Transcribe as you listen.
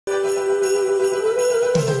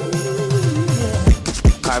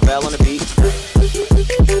fell on the beat.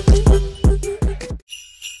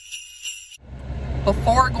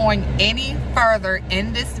 Before going any further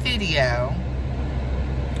in this video,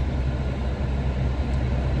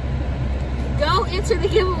 go enter the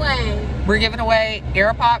giveaway. we're giving away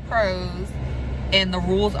AirPod Pros, and the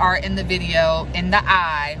rules are in the video in the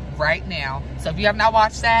eye right now. So if you have not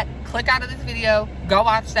watched that, click out of this video, go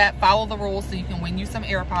watch that, follow the rules so you can win you some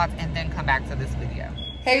AirPods, and then come back to this video.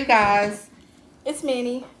 Hey you guys, It's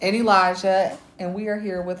Minnie and Elijah, and we are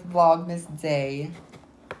here with Vlogmas Day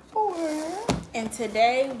 4. and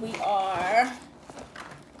today we are...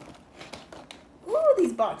 Ooh,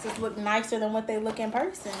 these boxes look nicer than what they look in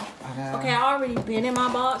person. I know. Okay, I already been in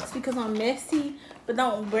my box because I'm messy, but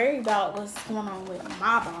don't worry about what's going on with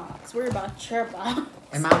my box. Worry about your box.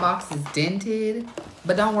 And my box is dented,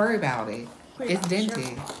 but don't worry about it. It's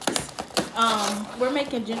dented. We're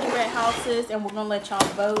making gingerbread houses, and we're gonna let y'all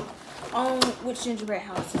vote on which gingerbread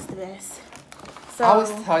house is the best. So I always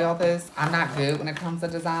tell y'all this, I'm not good when it comes to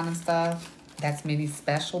design and stuff. That's Minnie's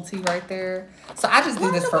specialty right there. So I just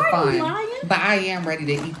do this for fun. But I am ready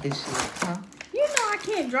to eat this shit, huh? You know I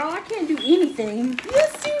can't draw. I can't do anything.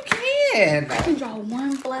 Yes, you can. I can draw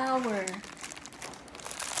one flower.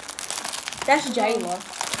 That's Jayla.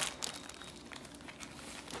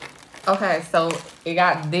 Okay, so it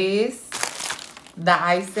got this, the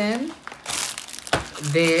icing,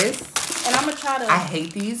 this. And I'm going to try to... I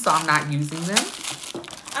hate these, so I'm not using them.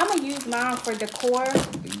 I'm going to use mine for decor.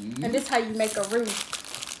 And this is how you make a roof.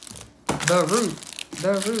 The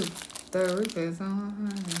roof is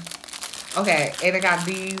on. Okay, and I got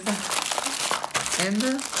these and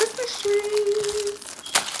the Christmas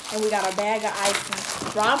trees. And we got a bag of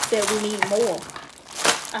icing. Rob said we need more.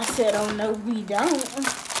 I said, oh no, we don't.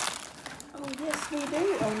 Oh yes, we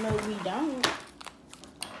do. Oh no, we don't.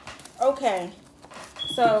 Okay.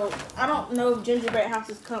 So, I don't know if gingerbread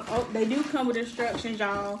houses come. Oh, they do come with instructions,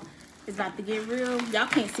 y'all. It's about to get real. Y'all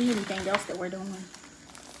can't see anything else that we're doing.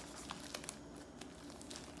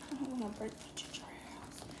 I don't want to break the gingerbread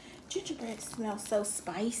house. Gingerbread smells so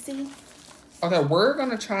spicy. Okay, we're going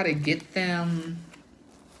to try to get them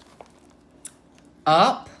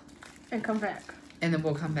up. And come back. And then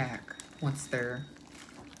we'll come back once they're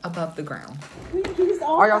above the ground.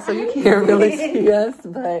 All y'all, so you can't really see us,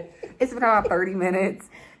 but it's been about 30 minutes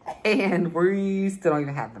and we still don't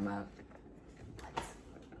even have them up.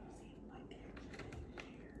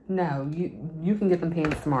 No, you can get them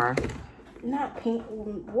painted tomorrow. Not pink.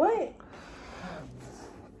 What?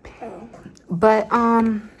 Oh. But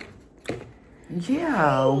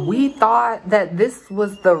yeah, we thought that this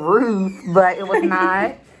was the roof, but it was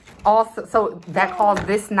not. Also, so that caused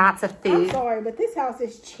this not to fit. I'm sorry, but this house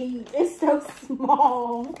is cheap. It's so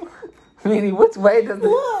small. Minnie, which way does it?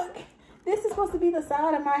 Look, this is supposed to be the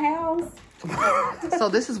side of my house. So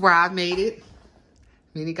this is where I made it.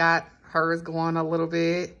 Minnie got hers going a little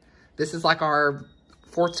bit. This is like our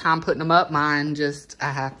 4th time putting them up. Mine just,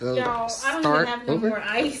 I have to Y'all, start I don't even have no more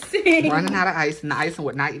icing. Running out of ice, and the icing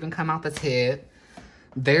would not even come out the tip.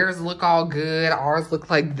 Theirs look all good. Ours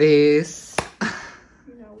look like this.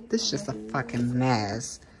 This is just a fucking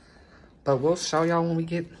mess. But we'll show y'all when we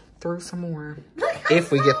get through some more.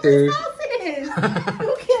 If we get through.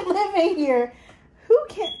 Who can live in here? Who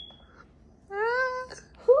can?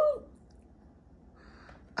 Who?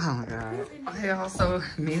 Oh my god. Okay, also,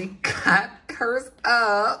 Minnie got hers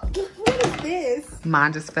up. What is this?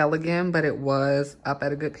 Mine just fell again, but it was up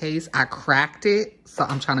at a good pace. I cracked it, so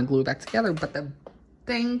I'm trying to glue it back together, but the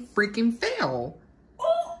thing freaking fell.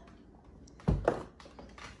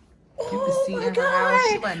 You can see in her house,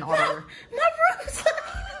 she letting all her... My roof's...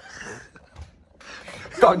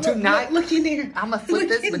 So do not... Look in there. I'm gonna flip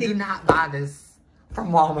this, but do not buy this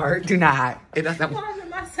from Walmart. Do not. It doesn't...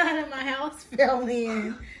 My side of my house fell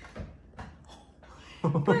in.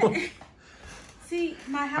 But, see,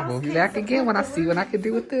 my house... I will be back again when I see what I can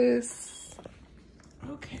do with this.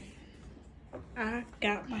 Okay. I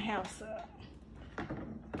got my house up.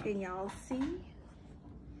 Can y'all see?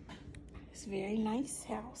 It's a very nice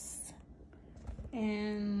house.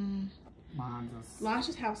 And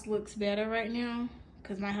Lasha's house looks better right now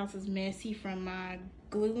because my house is messy from my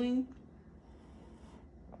gluing.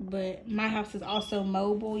 But my house is also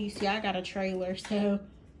mobile. You see, I got a trailer, so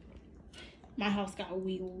my house got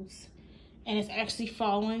wheels. And it's actually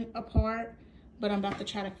falling apart, but I'm about to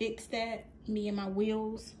try to fix that, me and my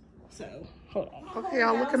wheels. So, hold on. Okay,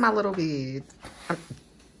 y'all, look at my little bed.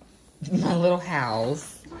 My little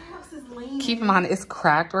house. Keep in mind, it's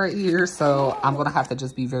cracked right here, so I'm going to have to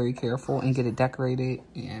just be very careful and get it decorated.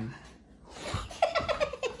 And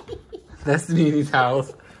that's Minnie's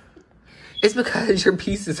house. It's because your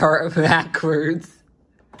pieces are backwards.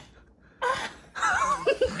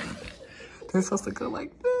 They're supposed to go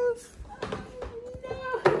like this.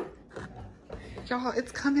 No. Y'all,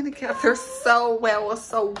 it's coming together so well. It's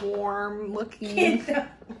so warm looking.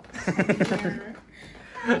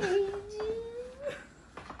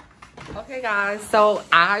 Okay, guys, so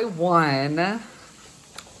I won.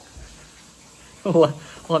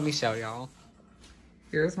 Let me show y'all.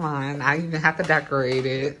 Here's mine. I even have to decorate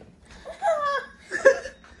it.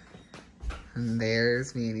 And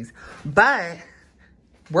there's Manny's. But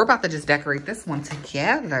we're about to just decorate this one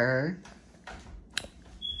together.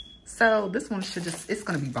 So this one should just, it's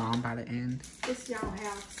going to be bomb by the end. This y'all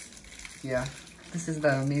house. Yeah. This is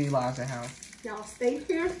the mini Laja house. Y'all stay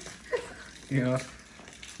here. Yeah.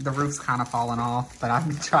 The roof's kind of falling off, but I've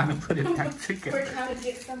been trying to put it back together. We're trying to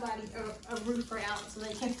get somebody a roofer out so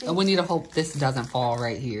they can fix And we need to hope this doesn't fall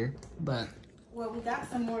right here, but. Well, we got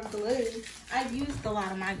some more glue. I've used a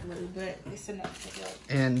lot of my glue, but it's enough to help.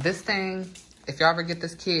 And this thing, if y'all ever get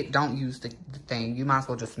this kit, don't use the thing. You might as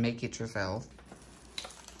well just make it yourself.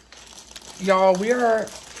 Y'all, we are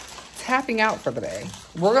tapping out for the day.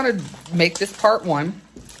 We're going to make this part 1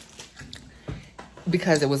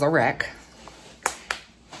 because it was a wreck.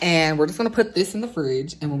 And we're just going to put this in the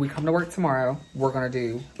fridge. And when we come to work tomorrow, we're going to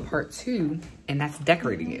do part 2. And that's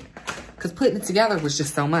decorating it. Because putting it together was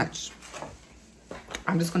just so much.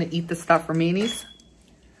 I'm just going to eat the stuff from Manny's.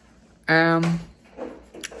 Yeah.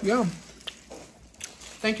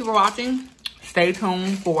 Thank you for watching. Stay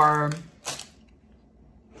tuned for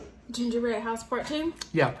Gingerbread House Part 2?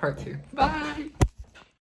 yeah, part 2. Bye.